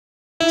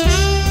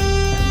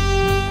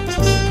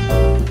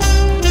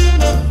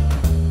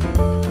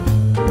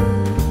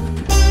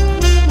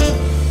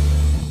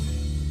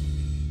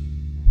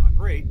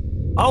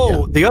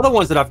the other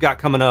ones that I've got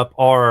coming up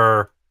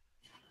are,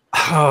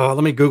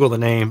 let me Google the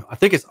name. I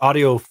think it's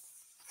Audio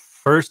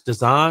First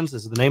Designs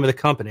is the name of the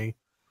company.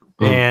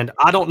 And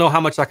I don't know how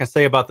much I can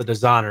say about the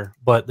designer,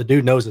 but the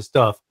dude knows his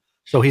stuff.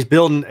 So he's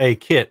building a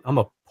kit. I'm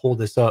going to pull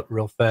this up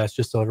real fast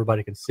just so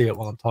everybody can see it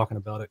while I'm talking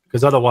about it.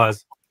 Because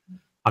otherwise,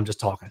 I'm just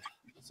talking.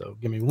 So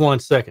give me 1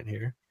 second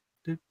here.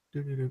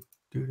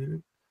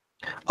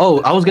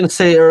 Oh, I was going to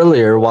say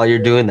earlier while you're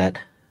doing that,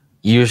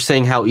 you're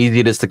saying how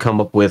easy it is to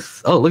come up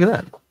with. Oh, look at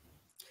that.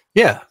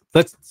 Yeah.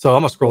 So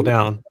I'm going to scroll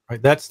down.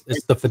 Right, it's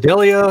the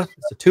Fidelia.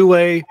 It's a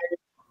two-way,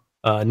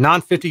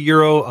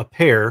 €950 a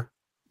pair.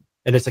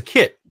 And it's a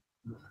kit.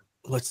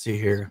 Let's see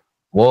here.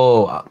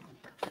 Whoa.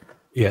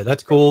 Yeah,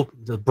 that's cool.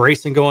 The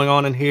bracing going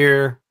on in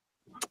here.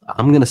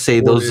 I'm going to say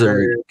those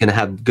are going to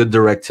have good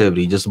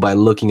directivity just by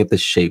looking at the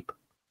shape.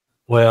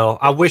 Well,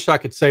 I wish I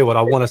could say what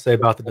I want to say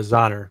about the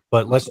designer,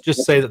 but let's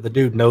just say that the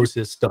dude knows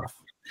his stuff.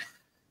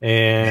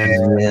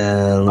 And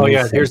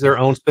here's their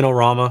own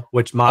spinorama,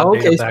 which my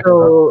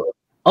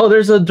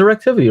there's a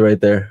directivity right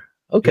there.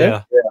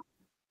 Okay.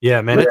 Yeah,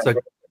 man, it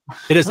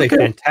is a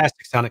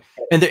fantastic sounding.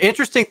 And the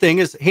interesting thing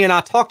is he and I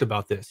talked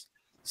about this.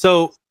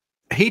 So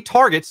he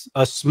targets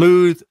a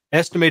smooth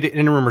estimated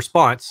in-room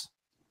response,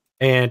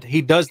 and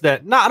he does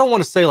that. I don't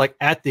want to say like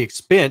at the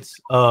expense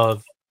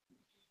of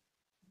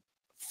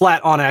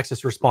flat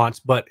on-axis response,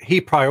 but he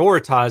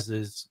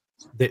prioritizes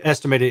the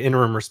estimated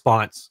in-room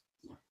response,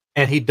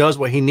 and he does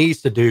what he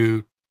needs to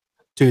do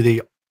to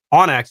the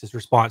on-axis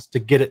response to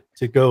get it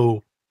to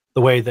go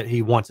the way that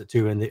he wants it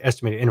to in the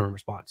estimated in-room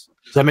response.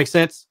 Does that make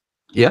sense?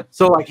 Yeah.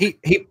 So like he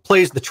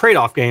plays the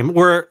trade-off game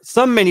where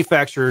some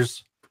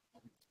manufacturers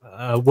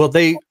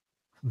they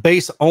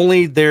base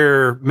only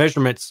their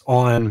measurements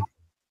on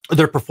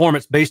their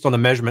performance based on the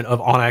measurement of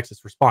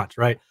on-axis response,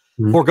 right?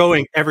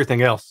 Foregoing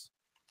everything else.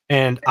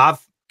 And I've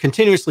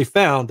continuously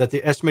found that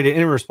the estimated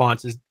in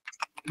response is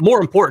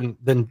more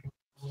important than,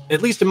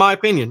 at least in my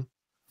opinion,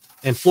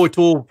 and Floyd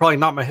Toole will probably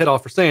knock my head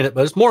off for saying it,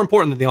 but it's more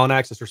important than the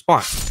on-axis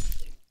response.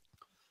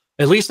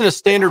 At least in a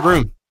standard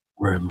room.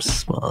 Room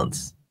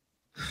response.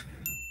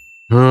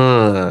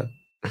 Scratching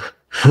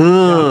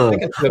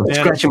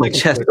my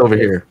chest over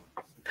here.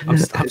 I'm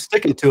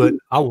sticking to it.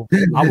 I will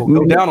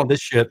go down on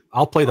this shit.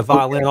 I'll play the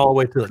violin all the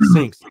way till it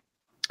sinks.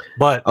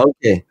 But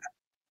okay.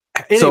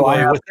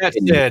 Anyway, with that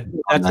said,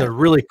 that's a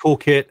really cool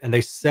kit, and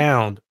they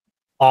sound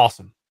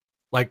awesome.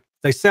 Like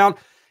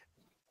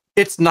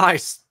it's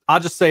nice. I'll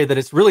just say that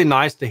it's really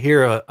nice to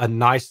hear a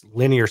nice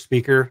linear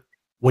speaker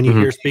when you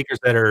hear speakers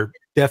that are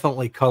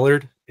definitely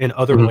colored in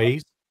other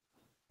ways.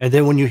 And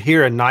then when you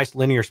hear a nice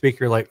linear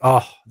speaker, like,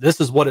 oh, this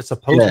is what it's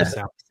supposed to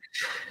sound.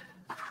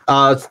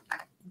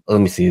 Let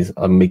me see.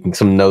 I'm making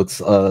some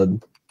notes.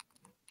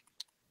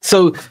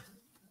 So,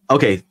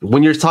 okay,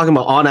 when you're talking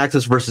about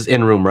on-axis versus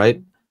in-room,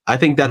 right? I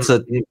think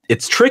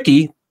it's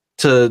tricky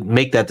to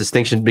make that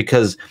distinction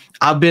because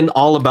I've been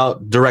all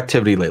about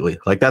directivity lately.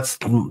 Like that's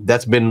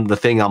been the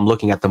thing I'm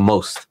looking at the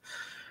most,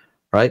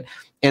 right?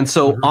 And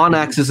so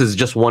on-axis is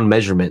just one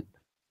measurement.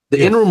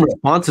 The in-room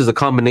response is a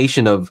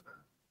combination of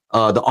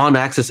the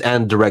on-axis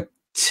and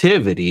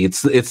directivity.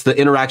 It's the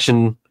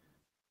interaction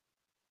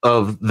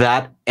of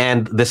that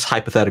and this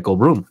hypothetical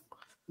room.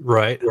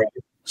 Right.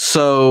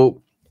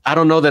 So I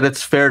don't know that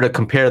it's fair to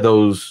compare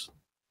those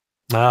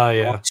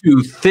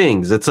two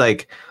things. It's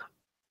like,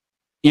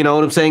 you know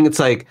what I'm saying? It's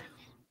like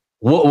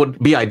what would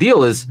be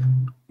ideal is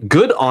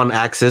good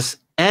on-axis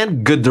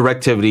and good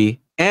directivity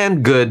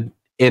and good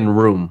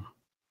in-room.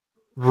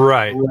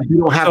 Right. You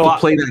don't have to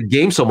play that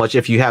game so much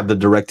if you have the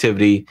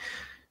directivity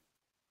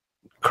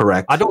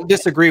correct. I don't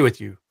disagree with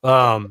you.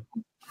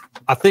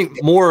 I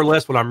think more or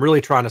less what I'm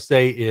really trying to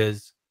say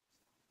is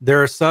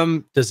there are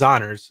some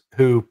designers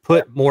who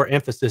put more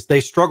emphasis. They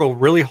struggle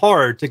really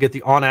hard to get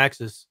the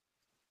on-axis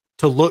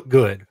to look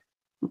good,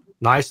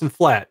 nice and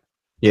flat.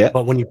 Yeah.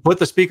 But when you put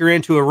the speaker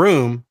into a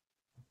room,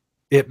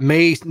 it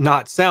may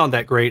not sound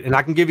that great. And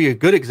I can give you a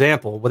good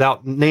example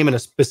without naming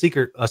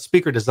a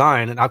speaker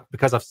design. And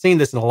because I've seen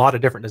this in a lot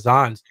of different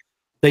designs,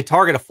 they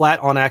target a flat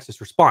on-axis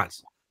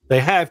response. They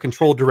have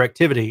controlled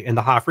directivity in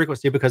the high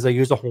frequency because they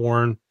use a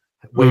horn,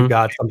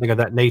 waveguide, something of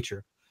that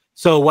nature.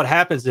 So what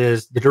happens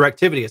is the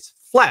directivity is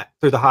flat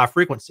through the high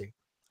frequency.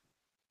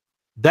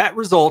 That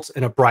results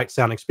in a bright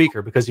sounding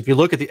speaker because if you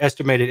look at the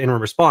estimated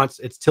in-room response,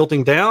 it's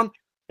tilting down.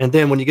 And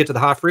then when you get to the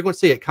high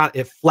frequency, it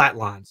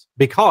flatlines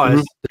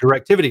because the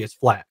directivity is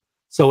flat.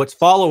 So it's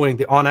following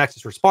the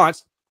on-axis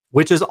response,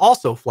 which is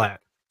also flat.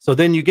 So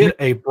then you get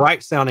a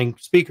bright sounding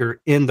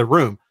speaker in the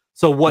room.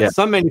 So what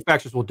some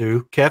manufacturers will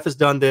do, Kef has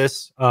done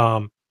this.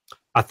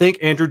 I think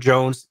Andrew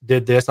Jones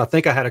did this. I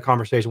think I had a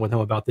conversation with him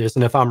about this.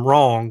 And if I'm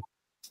wrong,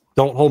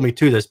 don't hold me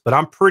to this, but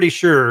I'm pretty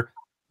sure.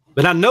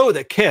 But I know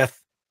that Kef,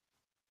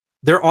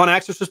 their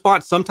on-axis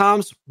response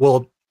sometimes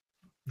will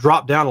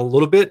drop down a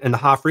little bit in the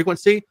high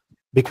frequency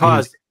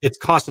because it's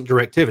constant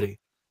directivity.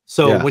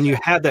 So when you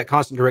have that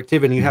constant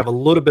directivity and you have a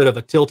little bit of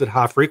a tilted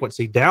high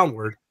frequency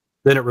downward,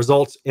 then it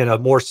results in a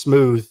more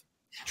smooth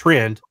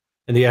trend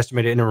in the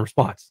estimated in-room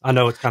response. I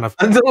know it's kind of,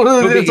 it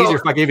would be easier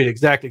if I gave you an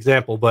exact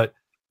example, but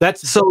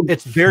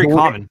It's very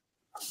common.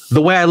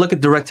 The way I look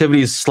at directivity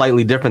is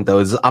slightly different, though.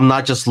 Is I'm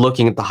not just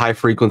looking at the high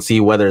frequency,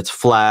 whether it's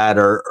flat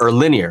or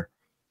linear,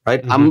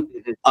 right?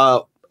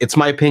 It's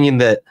my opinion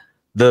that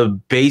the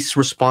bass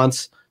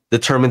response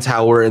determines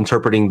how we're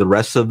interpreting the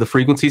rest of the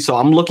frequency. So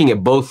I'm looking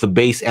at both the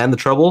bass and the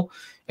treble,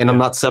 and I'm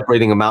not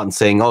separating them out and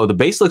saying, oh, the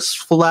bass looks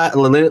flat,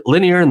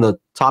 linear, and the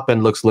top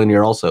end looks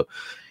linear also.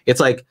 It's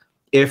like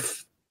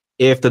if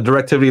the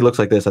directivity looks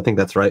like this, I think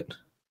that's right.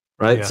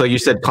 Yeah. So you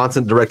said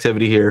constant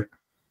directivity here,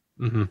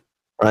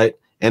 right?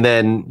 And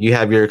then you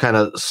have your kind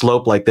of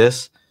slope like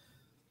this.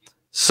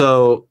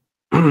 So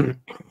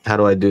how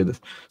do I do this?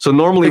 So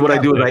normally what I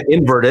do is I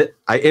invert it.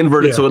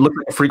 So it looks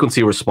like a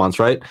frequency response,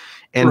 right?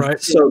 And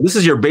so this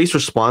is your bass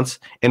response.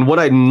 And what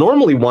I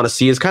normally want to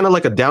see is kind of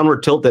like a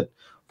downward tilt that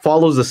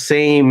follows the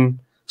same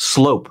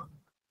slope.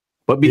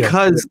 But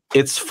because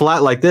it's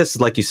flat like this,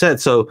 like you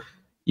said, so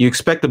you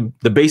expect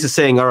the bass is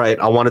saying, all right,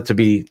 I want it to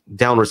be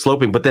downward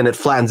sloping, but then it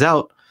flattens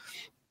out,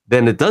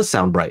 then it does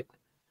sound bright.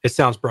 It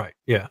sounds bright,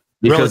 yeah.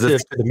 Because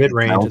relative to the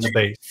mid-range and the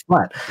bass.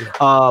 Flat.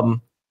 Yeah.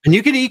 And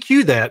you can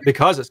EQ that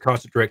because it's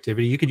constant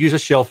directivity. You could use a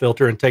shell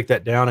filter and take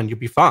that down and you'll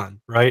be fine,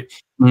 right?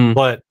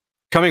 But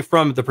coming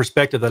from the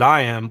perspective that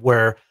I am,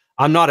 where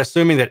I'm not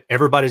assuming that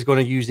everybody's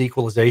going to use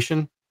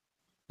equalization.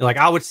 Like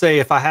I would say,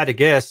 if I had to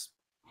guess,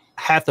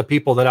 half the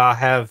people that I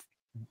have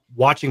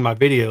watching my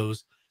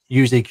videos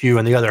use EQ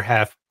and the other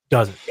half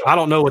doesn't. I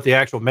don't know what the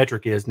actual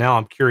metric is. Now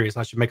I'm curious.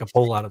 I should make a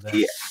poll out of that.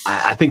 Yeah,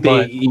 I think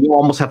you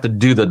almost have to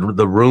do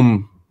the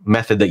room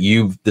method that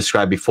you've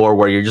described before,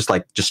 where you're just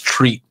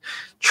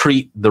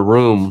treat the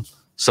room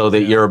so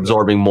that you're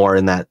absorbing more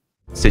in that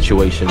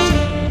situation.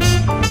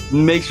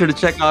 Make sure to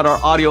check out our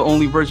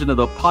audio-only version of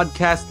the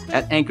podcast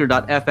at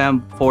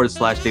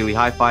anchor.fm/Daily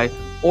HiFi,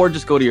 or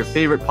just go to your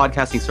favorite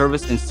podcasting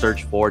service and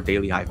search for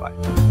Daily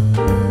HiFi.